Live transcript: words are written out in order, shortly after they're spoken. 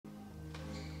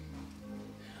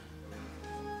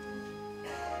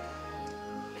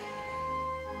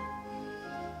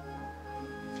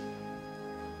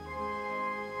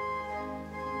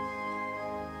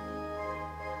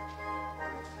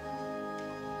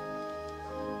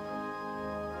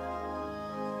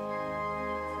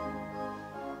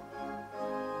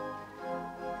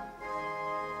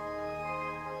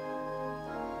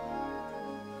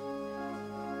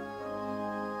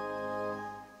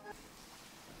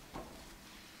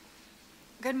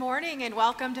Good morning and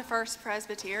welcome to First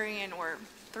Presbyterian. We're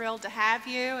thrilled to have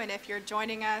you, and if you're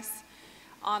joining us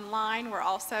online, we're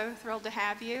also thrilled to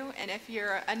have you. And if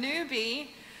you're a newbie,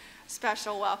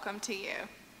 special welcome to you.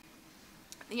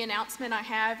 The announcement I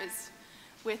have is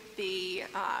with the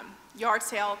yard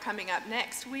sale coming up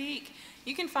next week.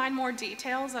 You can find more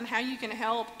details on how you can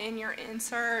help in your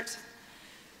insert.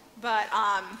 But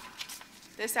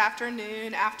this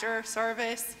afternoon after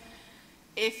service,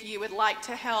 if you would like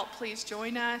to help, please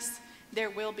join us. There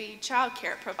will be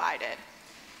childcare provided.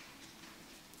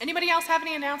 Anybody else have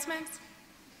any announcements? Is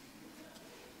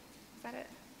that it?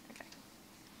 Okay.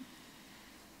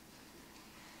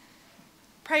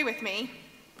 Pray with me.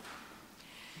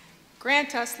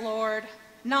 Grant us, Lord,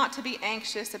 not to be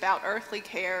anxious about earthly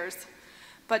cares,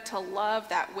 but to love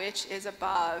that which is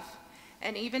above,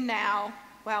 and even now,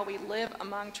 while we live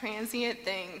among transient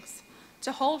things,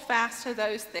 to hold fast to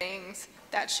those things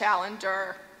that shall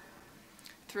endure.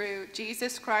 Through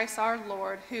Jesus Christ our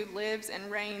Lord, who lives and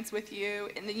reigns with you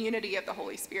in the unity of the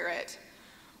Holy Spirit,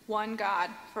 one God,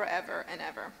 forever and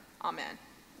ever. Amen.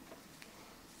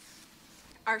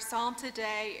 Our psalm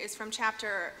today is from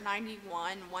chapter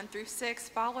 91, 1 through 6,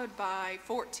 followed by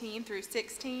 14 through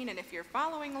 16, and if you're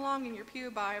following along in your pew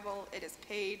Bible, it is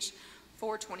page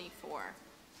 424.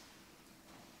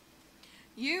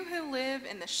 You who live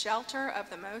in the shelter of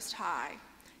the Most High,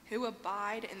 who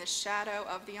abide in the shadow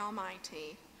of the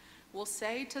Almighty, will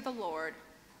say to the Lord,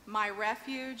 my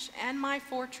refuge and my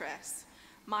fortress,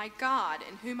 my God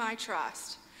in whom I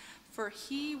trust, for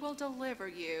he will deliver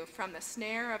you from the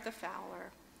snare of the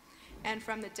fowler and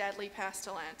from the deadly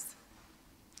pestilence.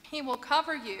 He will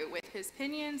cover you with his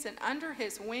pinions, and under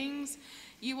his wings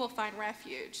you will find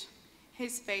refuge.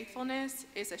 His faithfulness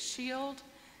is a shield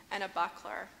and a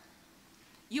buckler.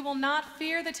 You will not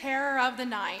fear the terror of the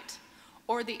night,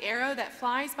 or the arrow that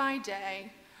flies by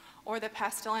day, or the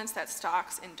pestilence that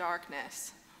stalks in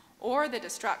darkness, or the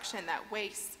destruction that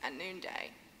wastes at noonday.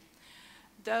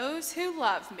 Those who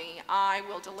love me I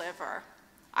will deliver.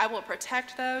 I will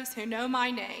protect those who know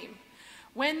my name.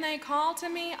 When they call to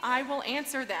me, I will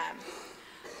answer them.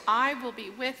 I will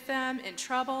be with them in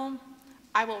trouble.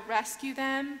 I will rescue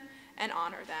them and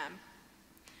honor them.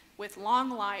 With long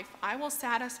life I will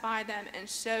satisfy them and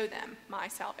show them my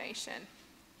salvation.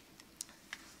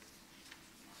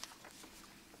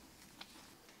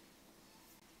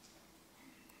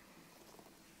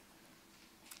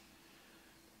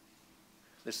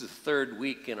 This is the third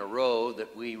week in a row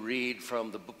that we read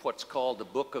from what's called the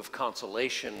Book of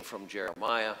Consolation from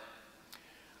Jeremiah,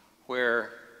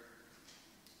 where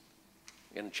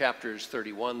in chapters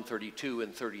 31, 32,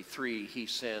 and 33, he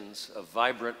sends a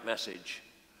vibrant message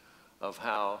of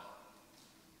how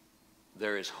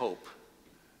there is hope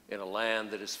in a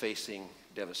land that is facing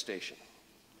devastation.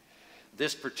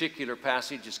 This particular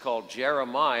passage is called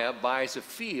Jeremiah Buys a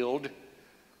Field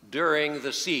During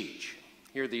the Siege.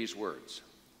 Hear these words.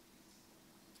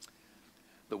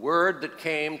 The word that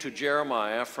came to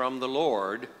Jeremiah from the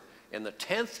Lord in the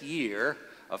 10th year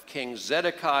of King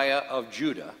Zedekiah of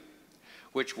Judah,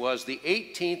 which was the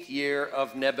 18th year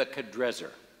of Nebuchadrezzar.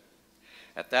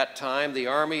 At that time, the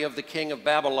army of the king of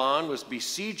Babylon was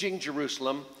besieging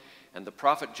Jerusalem, and the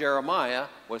prophet Jeremiah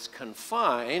was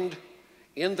confined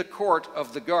in the court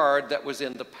of the guard that was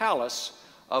in the palace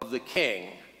of the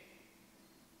king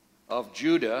of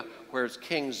Judah, where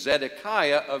King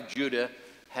Zedekiah of Judah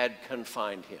had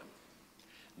confined him.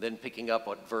 Then picking up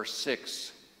at verse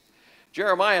 6,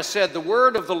 Jeremiah said, the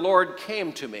word of the Lord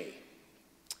came to me.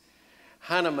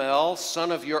 Hanamel,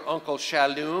 son of your uncle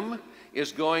Shallum,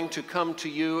 is going to come to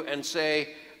you and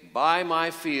say, buy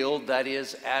my field that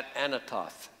is at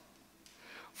Anathoth,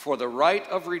 for the right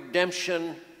of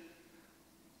redemption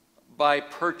by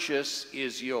purchase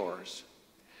is yours.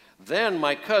 Then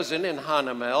my cousin in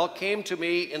Hanamel came to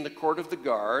me in the court of the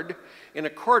guard in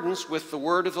accordance with the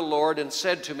word of the Lord and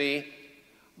said to me,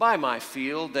 buy my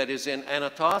field that is in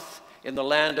Anathoth in the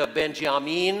land of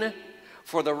Benjamin,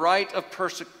 for the right of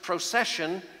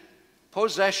possession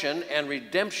and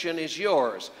redemption is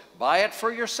yours. Buy it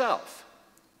for yourself.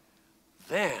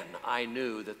 Then I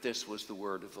knew that this was the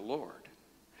word of the Lord.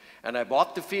 And I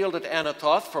bought the field at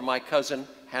Anathoth for my cousin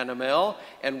Hanamel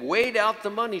and weighed out the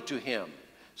money to him,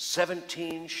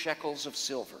 17 shekels of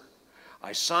silver.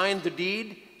 I signed the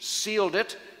deed, sealed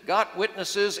it, got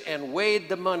witnesses, and weighed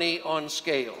the money on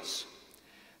scales.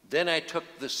 Then I took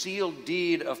the sealed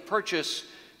deed of purchase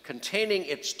containing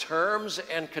its terms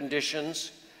and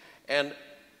conditions and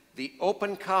the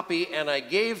open copy, and I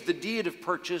gave the deed of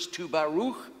purchase to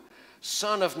Baruch,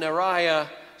 son of Neriah,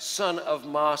 son of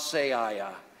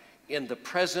Maaseiah, in the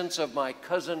presence of my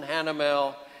cousin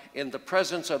Hanamel in the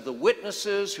presence of the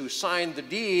witnesses who signed the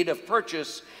deed of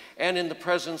purchase and in the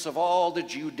presence of all the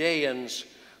Judeans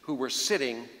who were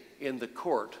sitting in the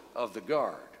court of the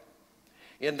guard.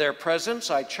 In their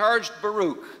presence I charged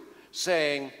Baruch,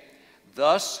 saying,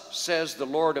 Thus says the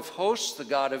Lord of hosts, the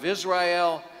God of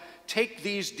Israel, take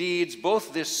these deeds,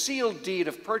 both this sealed deed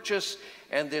of purchase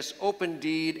and this open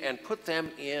deed, and put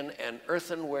them in an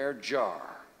earthenware jar,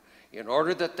 in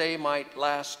order that they might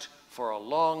last for a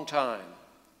long time.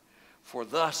 For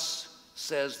thus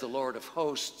says the Lord of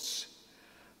hosts,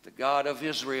 the God of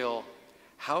Israel,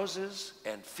 houses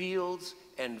and fields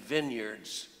and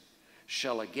vineyards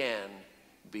shall again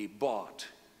be bought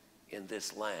in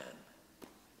this land.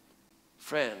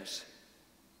 Friends,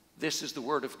 this is the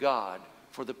word of God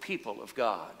for the people of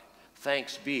God.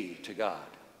 Thanks be to God.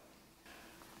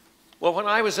 Well, when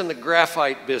I was in the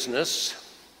graphite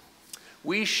business,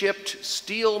 we shipped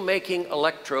steel-making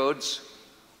electrodes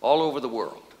all over the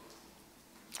world,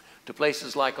 to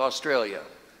places like Australia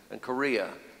and Korea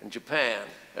and Japan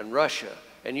and Russia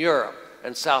and Europe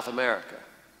and South America.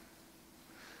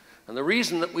 And the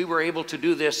reason that we were able to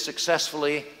do this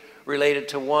successfully related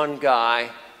to one guy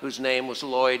whose name was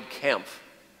Lloyd Kemp.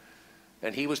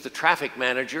 And he was the traffic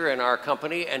manager in our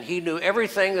company, and he knew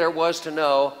everything there was to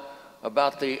know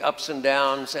about the ups and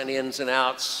downs and ins and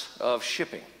outs of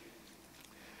shipping.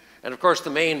 And of course, the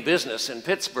main business in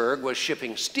Pittsburgh was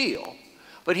shipping steel,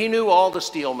 but he knew all the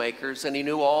steel makers, and he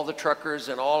knew all the truckers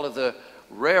and all of the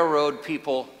railroad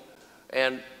people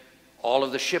and all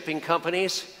of the shipping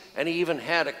companies, and he even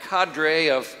had a cadre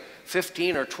of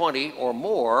 15 or 20 or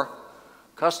more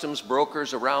customs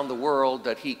brokers around the world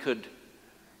that he could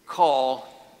call,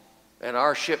 and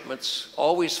our shipments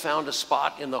always found a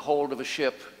spot in the hold of a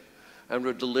ship and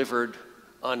were delivered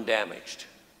undamaged.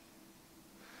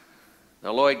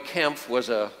 Now, Lloyd Kemp was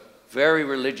a very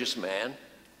religious man,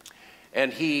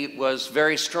 and he was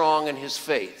very strong in his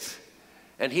faith.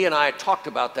 And he and I talked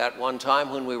about that one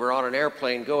time when we were on an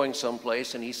airplane going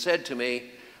someplace, and he said to me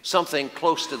something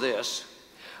close to this: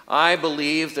 I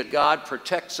believe that God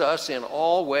protects us in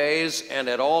all ways and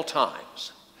at all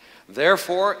times.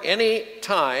 Therefore, any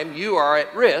time you are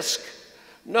at risk,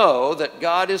 know that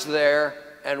God is there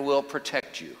and will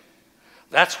protect you.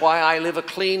 That's why I live a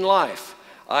clean life.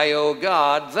 I owe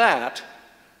God that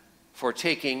for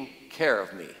taking care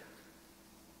of me.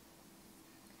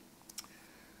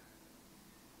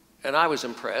 And I was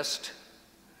impressed,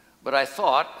 but I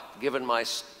thought, given my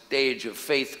stage of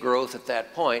faith growth at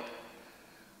that point,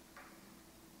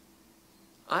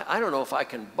 I don't know if I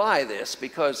can buy this,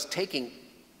 because taking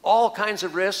all kinds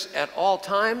of risks at all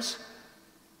times,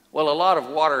 well, a lot of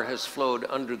water has flowed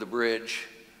under the bridge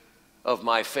of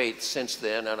my faith since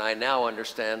then, and I now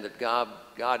understand that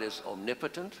God is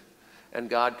omnipotent, and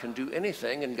God can do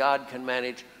anything, and God can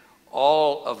manage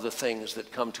all of the things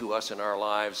that come to us in our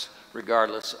lives,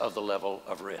 regardless of the level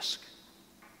of risk.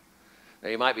 Now,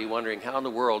 you might be wondering, how in the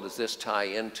world does this tie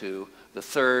into the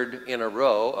third in a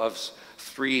row of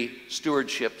 3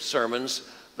 stewardship sermons,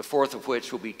 the fourth of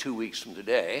which will be 2 weeks from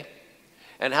today?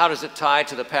 And how does it tie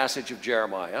to the passage of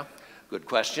Jeremiah? Good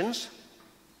questions.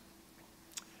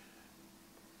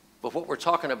 But what we're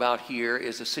talking about here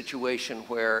is a situation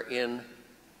where in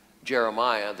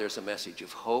Jeremiah there's a message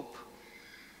of hope,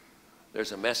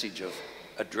 there's a message of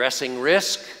addressing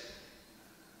risk,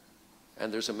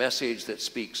 and there's a message that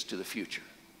speaks to the future.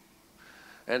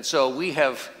 And so we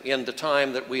have, in the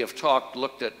time that we have talked,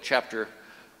 looked at chapter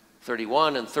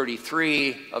 31 and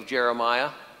 33 of Jeremiah,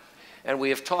 and we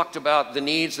have talked about the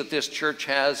needs that this church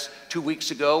has. 2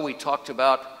 weeks ago, we talked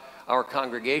about our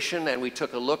congregation, and we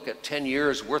took a look at 10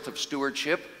 years worth of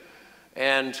stewardship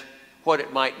and what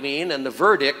it might mean, and the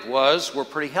verdict was we're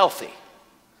pretty healthy.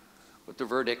 But the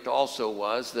verdict also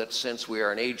was that since we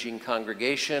are an aging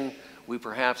congregation, we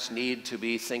perhaps need to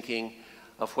be thinking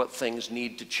of what things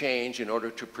need to change in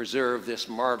order to preserve this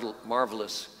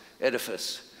marvelous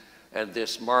edifice and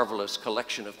this marvelous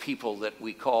collection of people that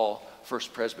we call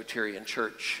First Presbyterian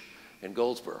Church in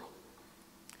Goldsboro.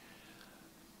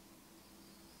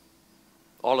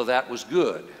 All of that was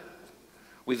good.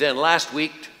 We then last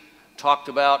week talked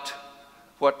about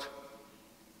what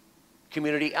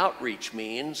community outreach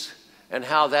means and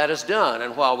how that is done.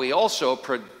 And while we also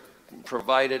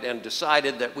provided and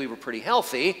decided that we were pretty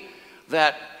healthy,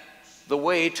 that the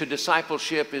way to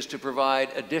discipleship is to provide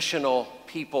additional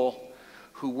people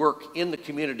who work in the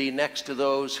community next to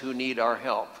those who need our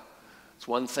help. It's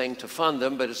one thing to fund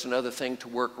them, but it's another thing to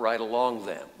work right along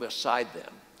them, beside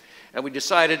them. And we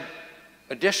decided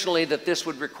additionally that this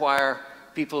would require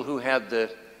people who had the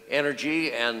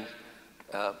energy and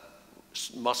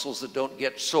muscles that don't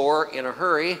get sore in a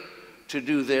hurry to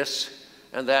do this,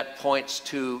 and that points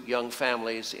to young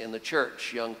families in the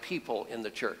church, young people in the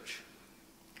church.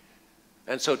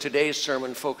 And so today's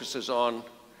sermon focuses on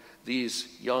this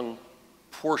young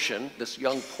portion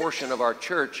of our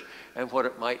church and what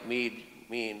it might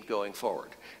mean going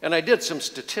forward. And I did some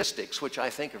statistics which I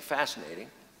think are fascinating.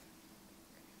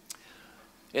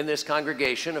 In this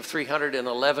congregation of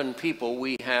 311 people,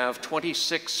 we have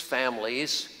 26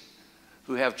 families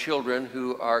who have children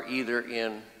who are either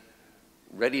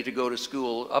ready to go to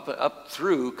school up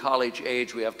through college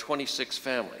age. We have 26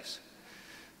 families.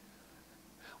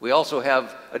 We also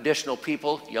have additional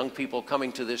people, young people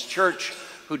coming to this church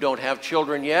who don't have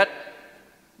children yet,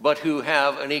 but who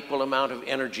have an equal amount of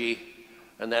energy,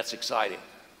 and that's exciting.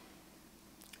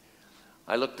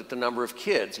 I looked at the number of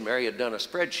kids. Mary had done a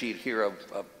spreadsheet here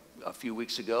a few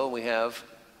weeks ago. We have,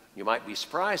 you might be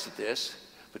surprised at this,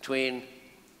 between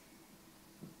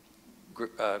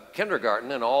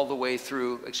kindergarten and all the way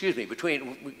through,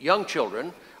 between young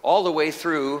children all the way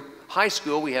through high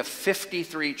school, we have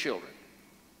 53 children.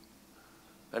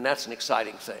 And that's an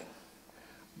exciting thing.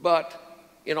 But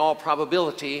in all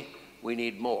probability, we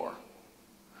need more.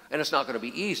 And it's not going to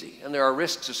be easy, and there are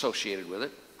risks associated with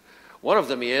it. One of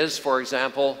them is, for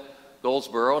example,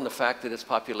 Goldsboro and the fact that its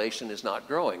population is not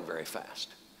growing very fast.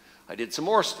 I did some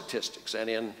more statistics, and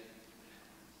in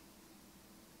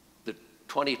the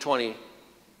 2020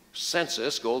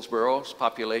 census, Goldsboro's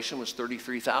population was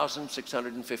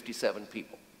 33,657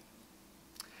 people.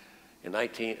 In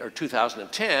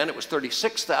 2010, it was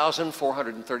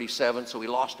 36,437, so we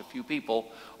lost a few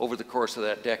people over the course of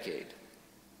that decade.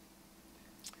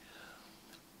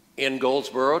 In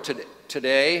Goldsboro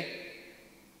today,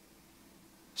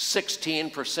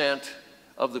 16%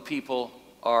 of the people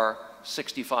are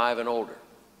 65 and older.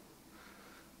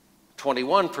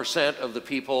 21% of the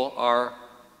people are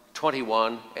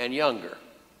 21 and younger.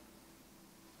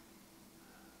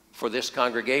 For this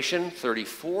congregation,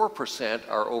 34%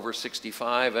 are over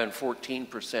 65 and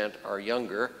 14% are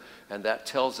younger, and that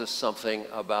tells us something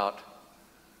about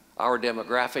our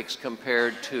demographics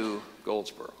compared to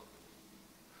Goldsboro.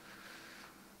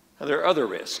 And there are other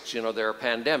risks. You know, there are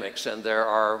pandemics, and there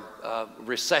are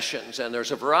recessions, and there's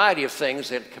a variety of things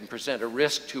that can present a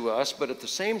risk to us, but at the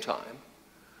same time,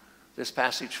 this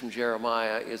passage from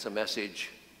Jeremiah is a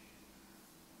message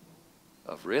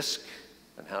of risk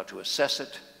and how to assess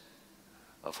it,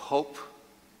 of hope,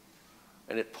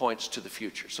 and it points to the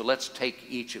future. So let's take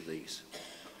each of these.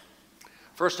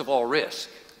 First of all, risk.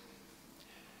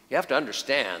 You have to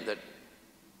understand that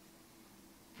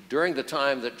during the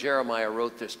time that Jeremiah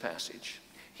wrote this passage,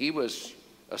 he was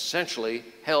essentially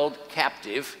held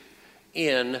captive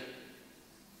in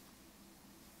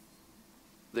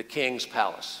the king's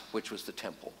palace, which was the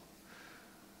temple.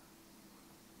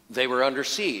 They were under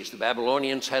siege. The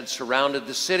Babylonians had surrounded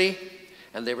the city,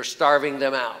 and they were starving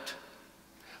them out.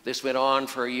 This went on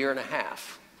for a year and a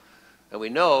half. And we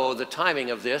know the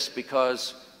timing of this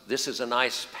because this is a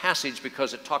nice passage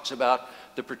because it talks about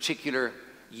the particular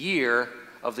year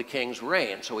of the king's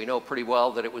reign. So we know pretty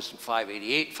well that it was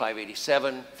 588,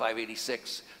 587,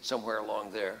 586, somewhere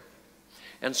along there.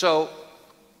 And so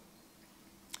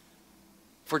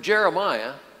for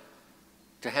Jeremiah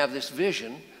to have this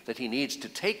vision that he needs to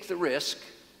take the risk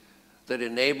that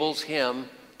enables him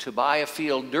to buy a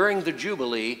field during the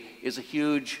Jubilee is a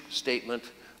huge statement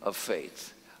of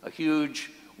faith, a huge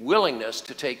willingness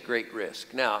to take great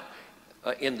risk. Now,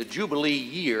 in the Jubilee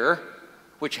year,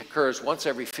 which occurs once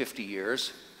every 50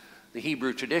 years, the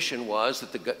Hebrew tradition was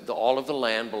that all of the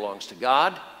land belongs to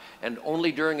God, and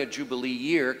only during a Jubilee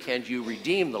year can you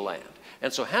redeem the land.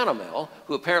 And so Hanamel,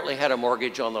 who apparently had a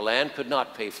mortgage on the land, could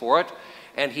not pay for it,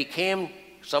 and he came,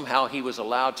 somehow he was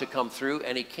allowed to come through,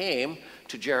 and he came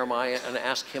to Jeremiah and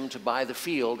asked him to buy the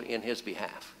field in his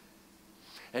behalf.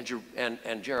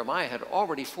 And Jeremiah had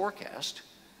already forecast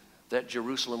that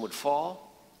Jerusalem would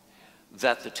fall,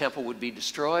 that the temple would be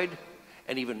destroyed,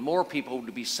 and even more people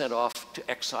would be sent off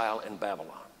to exile in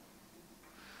Babylon.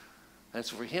 And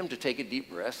so for him to take a deep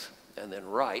breath and then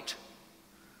write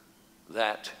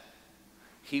that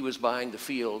he was buying the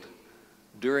field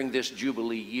during this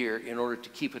Jubilee year in order to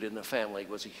keep it in the family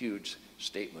was a huge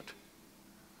statement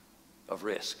of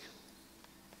risk.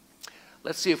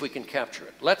 Let's see if we can capture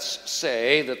it. Let's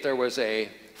say that there was a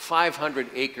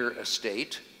 500-acre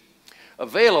estate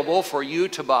available for you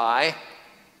to buy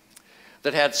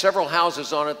that had several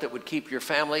houses on it that would keep your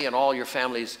family and all your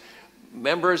family's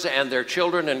members and their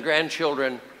children and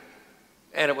grandchildren,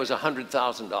 and it was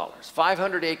 $100,000.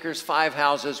 500 acres, 5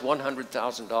 houses,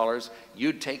 $100,000.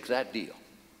 You'd take that deal.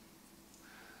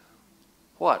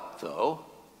 What, though,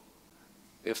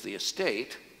 if the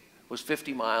estate was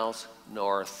 50 miles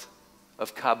north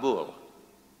of Kabul.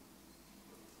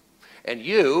 And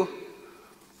you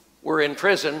were in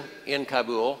prison in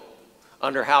Kabul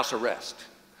under house arrest.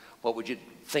 What would you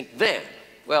think then?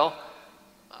 Well,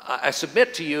 I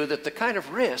submit to you that the kind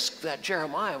of risk that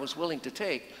Jeremiah was willing to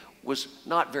take was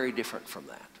not very different from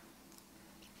that.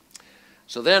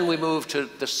 So then we move to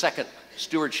the second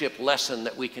stewardship lesson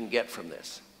that we can get from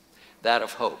this, that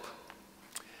of hope.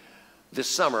 This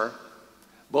summer,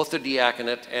 both the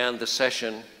diaconate and the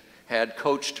session had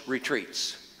coached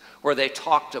retreats where they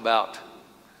talked about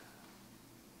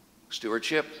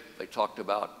stewardship, they talked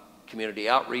about community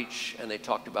outreach, and they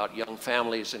talked about young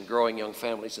families and growing young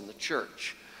families in the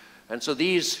church. And so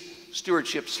these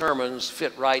stewardship sermons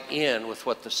fit right in with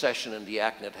what the session and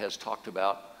diaconate has talked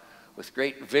about with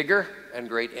great vigor and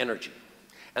great energy.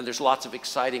 And there's lots of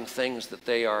exciting things that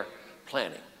they are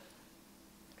planning.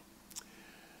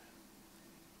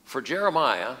 For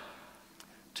Jeremiah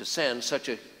to send such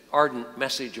an ardent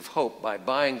message of hope by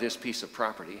buying this piece of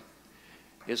property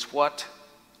is what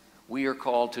we are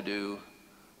called to do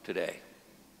today.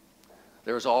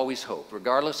 There is always hope,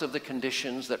 regardless of the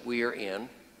conditions that we are in,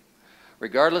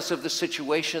 regardless of the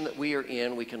situation that we are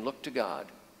in. We can look to God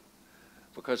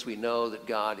because we know that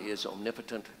God is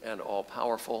omnipotent and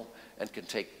all-powerful and can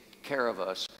take care of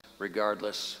us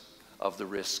regardless of the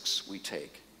risks we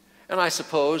take. And I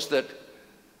suppose that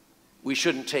we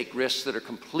shouldn't take risks that are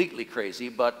completely crazy,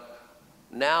 but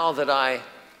now that I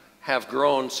have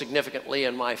grown significantly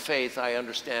in my faith, I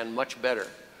understand much better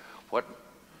what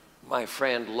my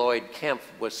friend Lloyd Kemp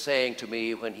was saying to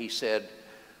me when he said,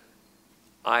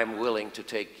 I'm willing to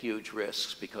take huge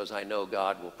risks because I know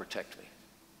God will protect me.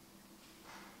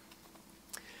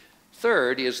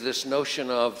 Third is this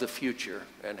notion of the future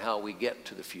and how we get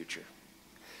to the future.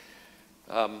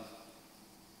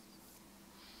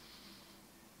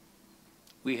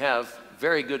 We have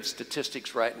very good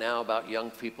statistics right now about young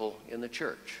people in the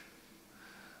church.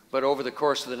 But over the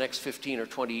course of the next 15 or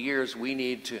 20 years, we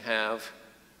need to have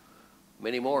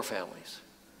many more families.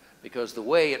 Because the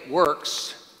way it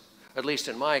works, at least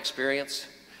in my experience,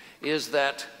 is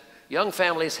that young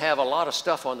families have a lot of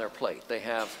stuff on their plate. They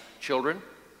have children,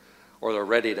 or they're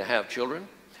ready to have children.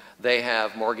 They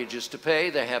have mortgages to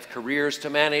pay. They have careers to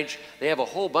manage. They have a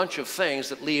whole bunch of things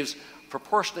that leaves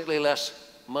proportionately less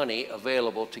money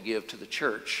available to give to the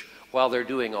church while they're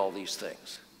doing all these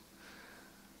things.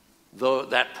 Though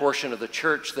that portion of the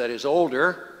church that is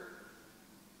older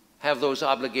have those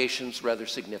obligations rather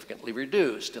significantly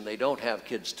reduced, and they don't have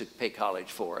kids to pay college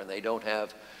for, and they don't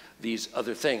have these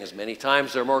other things. Many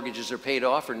times their mortgages are paid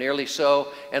off, or nearly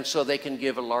so, and so they can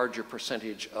give a larger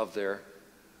percentage of their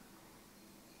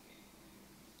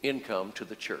income to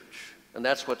the church. And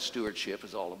that's what stewardship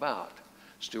is all about.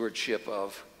 Stewardship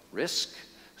of risk,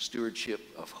 stewardship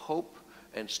of hope,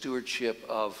 and stewardship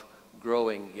of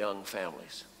growing young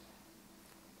families.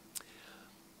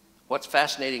 What's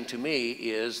fascinating to me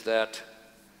is that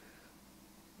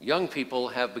young people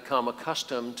have become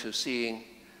accustomed to seeing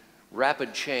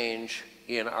rapid change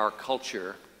in our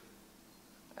culture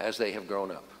as they have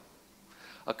grown up.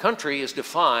 A country is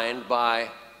defined by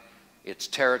its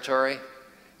territory,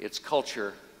 its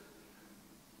culture,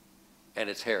 and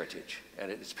its heritage,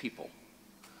 and its people.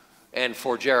 And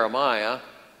for Jeremiah,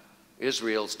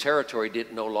 Israel's territory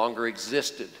no longer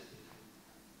existed.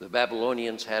 The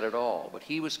Babylonians had it all, but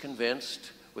he was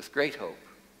convinced with great hope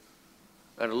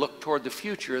and looked toward the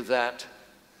future that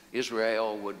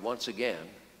Israel would once again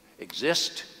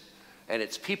exist, and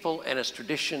its people and its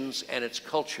traditions and its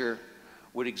culture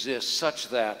would exist such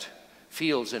that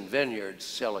fields and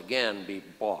vineyards shall again be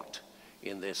bought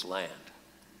in this land.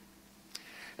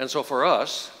 And so for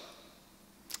us,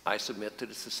 I submit that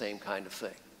it's the same kind of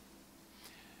thing.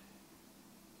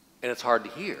 And it's hard to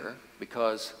hear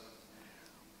because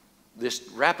this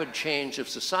rapid change of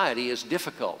society is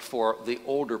difficult for the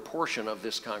older portion of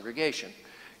this congregation.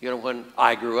 You know, when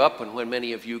I grew up and when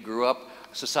many of you grew up,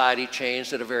 society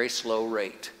changed at a very slow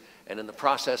rate. And in the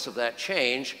process of that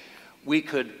change, we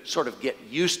could sort of get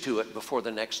used to it before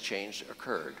the next change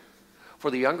occurred. For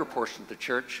the younger portion of the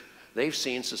church, they've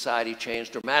seen society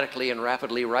change dramatically and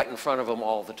rapidly right in front of them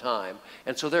all the time.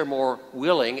 And so they're more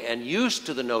willing and used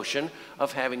to the notion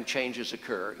of having changes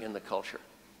occur in the culture.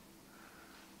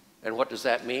 And what does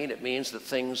that mean? It means that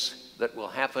things that will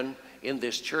happen in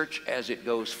this church as it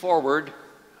goes forward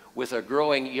with a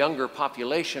growing younger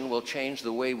population will change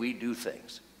the way we do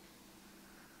things.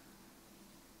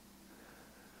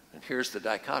 And here's the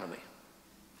dichotomy.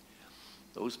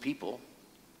 Those people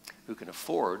who can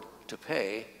afford to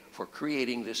pay for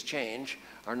creating this change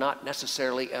are not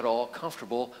necessarily at all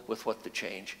comfortable with what the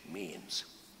change means.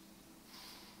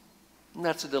 And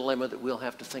that's a dilemma that we'll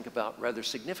have to think about rather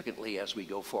significantly as we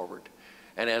go forward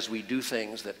and as we do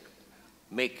things that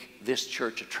make this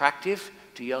church attractive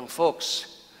to young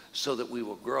folks so that we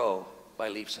will grow by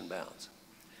leaps and bounds.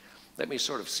 Let me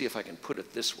sort of see if I can put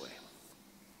it this way.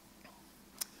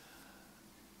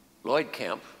 Lloyd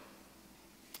Kemp,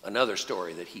 another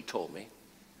story that he told me,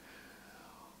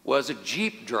 was a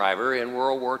Jeep driver in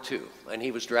World War II, and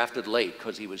he was drafted late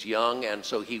because he was young, and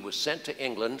so he was sent to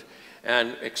England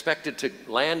and expected to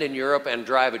land in Europe and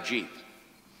drive a Jeep.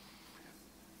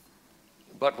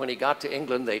 But when he got to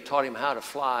England, they taught him how to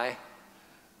fly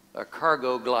a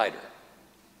cargo glider.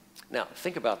 Now,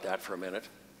 think about that for a minute.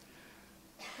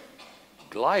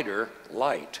 Glider,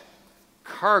 light.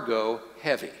 Cargo,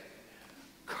 heavy.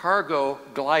 Cargo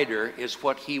glider is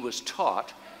what he was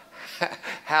taught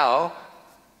how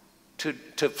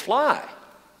to fly.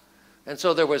 And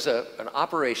so there was an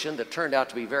operation that turned out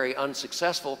to be very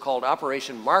unsuccessful called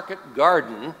Operation Market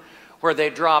Garden, where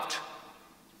they dropped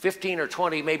 15 or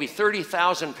 20, maybe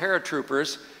 30,000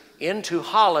 paratroopers into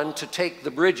Holland to take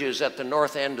the bridges at the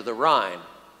north end of the Rhine.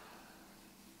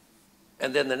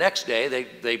 And then the next day,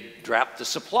 they dropped the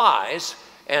supplies,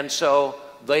 and so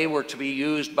they were to be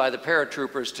used by the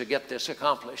paratroopers to get this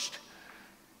accomplished.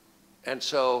 And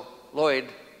so Lloyd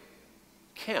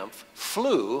Kemp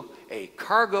flew a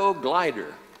cargo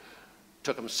glider.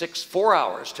 Took them 4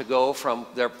 hours to go from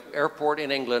their airport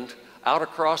in England out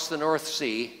across the North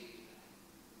Sea,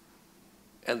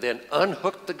 and then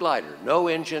unhooked the glider, no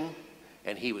engine,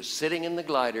 and he was sitting in the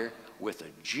glider with a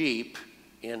Jeep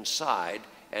inside,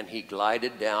 and he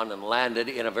glided down and landed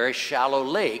in a very shallow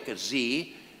lake, a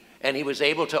Z, and he was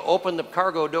able to open the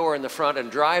cargo door in the front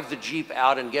and drive the Jeep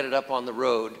out and get it up on the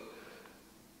road.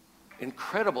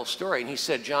 Incredible story. And he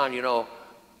said, John, you know,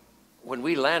 when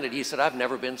we landed, he said, I've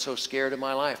never been so scared in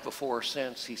my life before or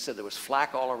since. He said there was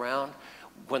flak all around.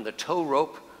 When the tow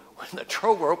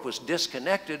rope was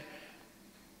disconnected,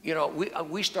 you know,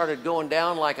 we started going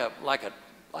down like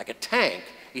a tank.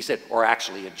 He said, or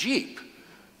actually a Jeep.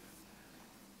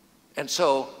 And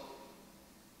so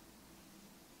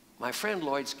my friend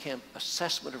Lloyd Kemp's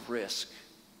assessment of risk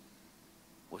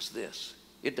was this: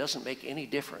 it doesn't make any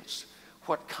difference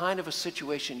what kind of a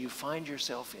situation you find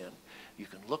yourself in. You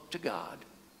can look to God,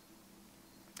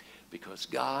 because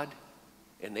God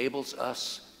enables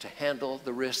us to handle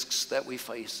the risks that we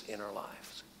face in our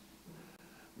lives.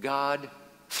 God,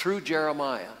 through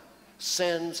Jeremiah,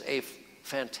 sends a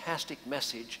fantastic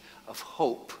message of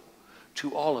hope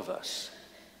to all of us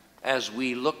as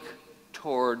we look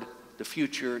toward the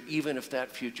future, even if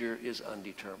that future is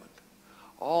undetermined.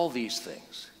 All these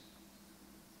things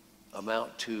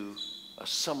amount to a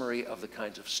summary of the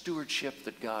kinds of stewardship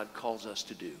that God calls us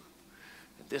to do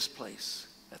in this place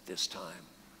at this time.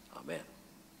 Amen.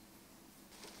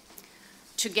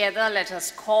 Together, let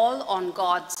us call on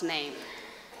God's name.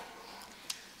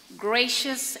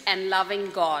 Gracious and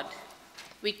loving God,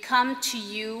 we come to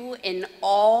you in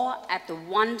awe at the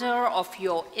wonder of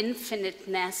your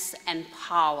infiniteness and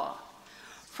power.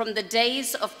 From the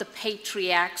days of the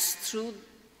patriarchs through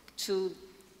to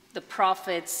the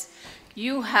prophets,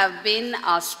 you have been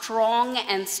our strong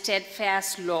and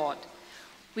steadfast Lord.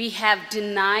 We have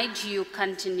denied you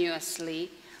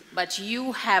continuously, but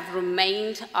you have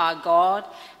remained our God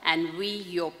and we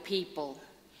your people.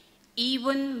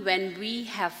 Even when we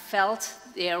have felt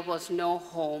there was no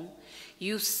home,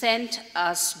 you sent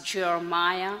us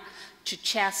Jeremiah to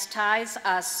chastise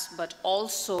us, but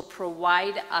also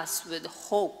provide us with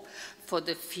hope for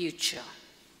the future.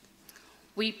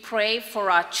 We pray for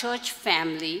our church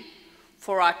family,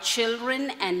 for our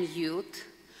children and youth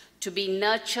to be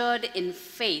nurtured in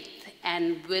faith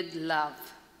and with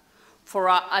love, for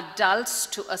our adults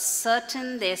to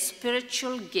ascertain their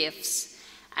spiritual gifts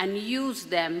and use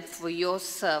them for your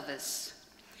service.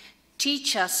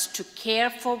 Teach us to care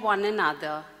for one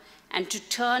another and to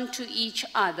turn to each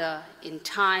other in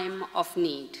time of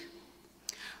need.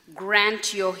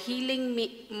 Grant your healing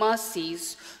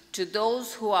mercies to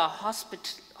those who are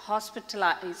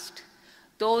hospitalized,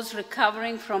 those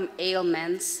recovering from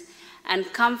ailments,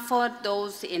 and comfort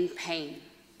those in pain.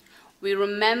 We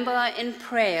remember in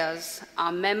prayers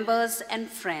our members and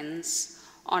friends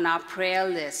on our prayer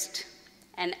list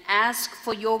and ask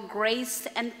for your grace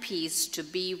and peace to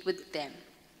be with them.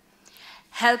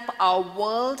 Help our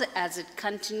world as it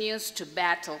continues to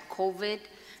battle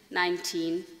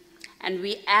COVID-19, and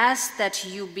we ask that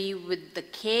you be with the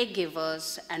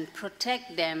caregivers and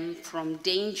protect them from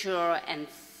danger and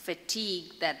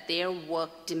fatigue that their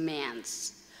work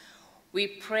demands. We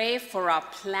pray for our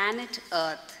planet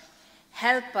Earth.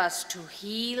 Help us to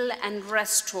heal and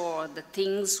restore the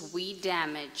things we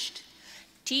damaged.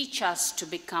 Teach us to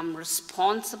become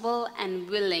responsible and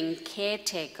willing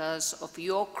caretakers of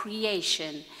your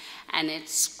creation and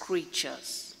its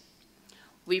creatures.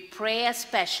 We pray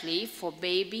especially for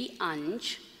baby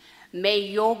Anj. May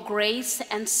your grace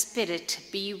and spirit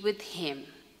be with him.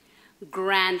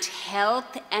 Grant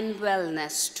health and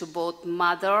wellness to both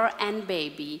mother and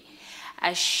baby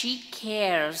as she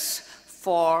cares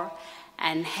for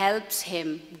and helps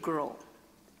him grow.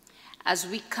 As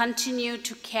we continue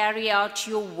to carry out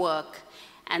your work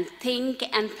and think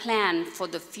and plan for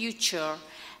the future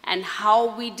and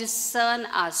how we discern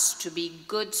us to be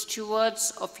good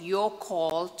stewards of your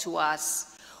call to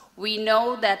us, we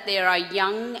know that there are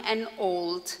young and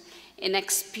old,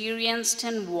 inexperienced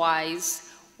and wise,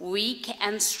 weak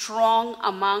and strong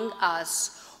among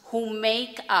us who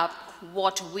make up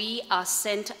what we are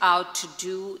sent out to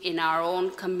do in our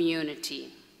own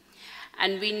community.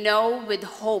 And we know with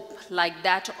hope like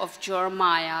that of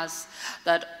Jeremiah's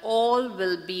that all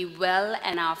will be well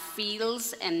and our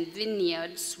fields and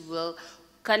vineyards will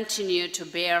continue to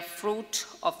bear fruit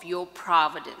of your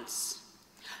providence.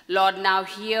 Lord, now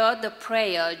hear the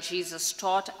prayer Jesus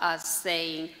taught us,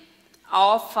 saying,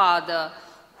 Our Father,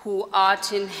 who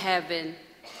art in heaven,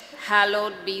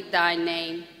 hallowed be thy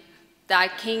name. Thy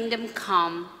kingdom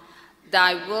come,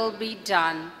 thy will be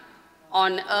done,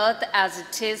 on earth as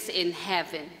it is in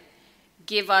heaven.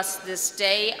 Give us this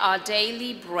day our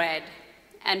daily bread,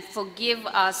 and forgive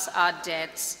us our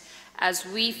debts, as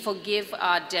we forgive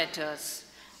our debtors.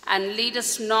 And lead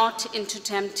us not into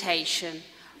temptation,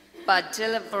 but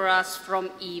deliver us from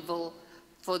evil.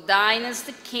 For thine is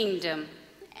the kingdom,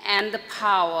 and the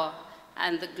power,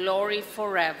 and the glory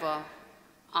forever.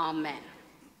 Amen.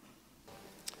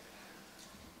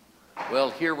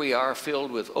 Well, here we are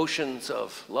filled with oceans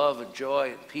of love and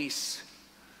joy and peace,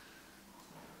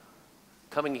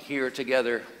 coming here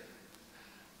together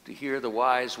to hear the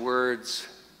wise words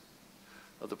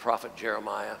of the prophet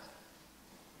Jeremiah,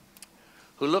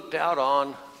 who looked out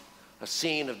on a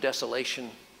scene of desolation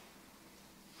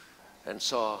and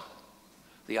saw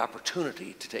the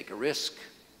opportunity to take a risk,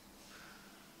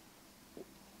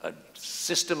 a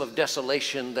system of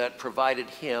desolation that provided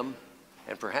him,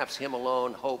 and perhaps him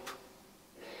alone, hope.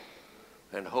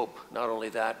 And hope, not only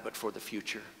that, but for the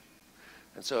future.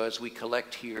 And so as we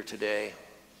collect here today,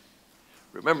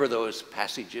 remember those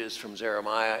passages from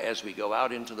Jeremiah as we go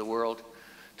out into the world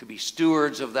to be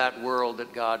stewards of that world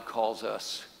that God calls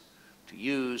us to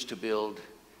use to build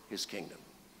his kingdom.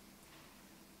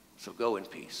 So go in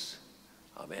peace.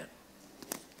 Amen.